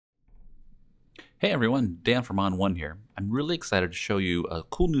Hey everyone, Dan from ON1 here. I'm really excited to show you a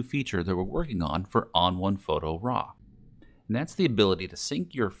cool new feature that we're working on for ON1 Photo RAW. And that's the ability to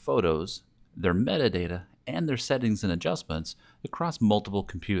sync your photos, their metadata, and their settings and adjustments across multiple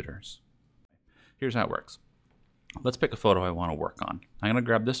computers. Here's how it works. Let's pick a photo I want to work on. I'm going to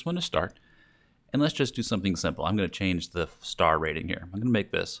grab this one to start, and let's just do something simple. I'm going to change the star rating here. I'm going to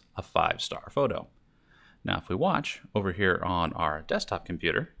make this a 5-star photo. Now if we watch over here on our desktop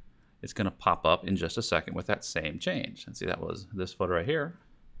computer, it's going to pop up in just a second with that same change. And see, that was this photo right here.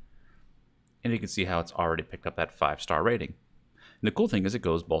 And you can see how it's already picked up that 5-star rating. And the cool thing is it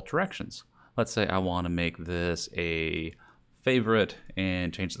goes both directions. Let's say I want to make this a favorite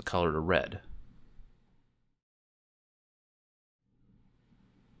and change the color to red.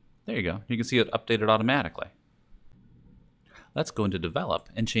 There you go. You can see it updated automatically. Let's go into Develop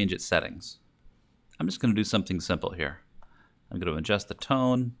and change its settings. I'm just going to do something simple here. I'm going to adjust the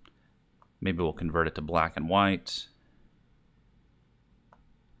tone. Maybe we'll convert it to black and white.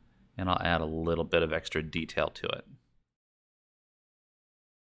 And I'll add a little bit of extra detail to it.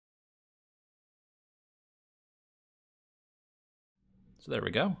 So there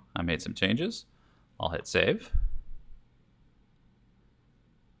we go. I made some changes. I'll hit save.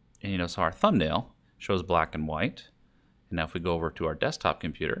 And you notice how our thumbnail shows black and white. And now if we go over to our desktop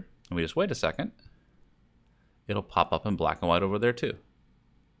computer and we just wait a second, it'll pop up in black and white over there too.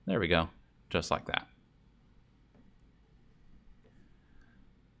 There we go. Just like that.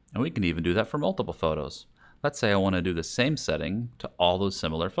 And we can even do that for multiple photos. Let's say I want to do the same setting to all those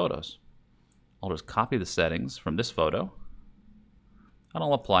similar photos. I'll just copy the settings from this photo, and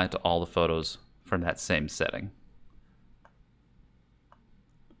I'll apply it to all the photos from that same setting.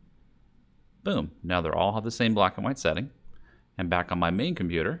 Boom, now they all have the same black and white setting. And back on my main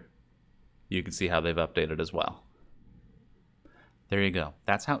computer, you can see how they've updated as well. There you go.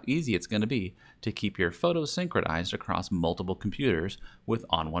 That's how easy it's going to be to keep your photos synchronized across multiple computers with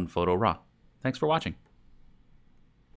ON1 Photo RAW. Thanks for watching.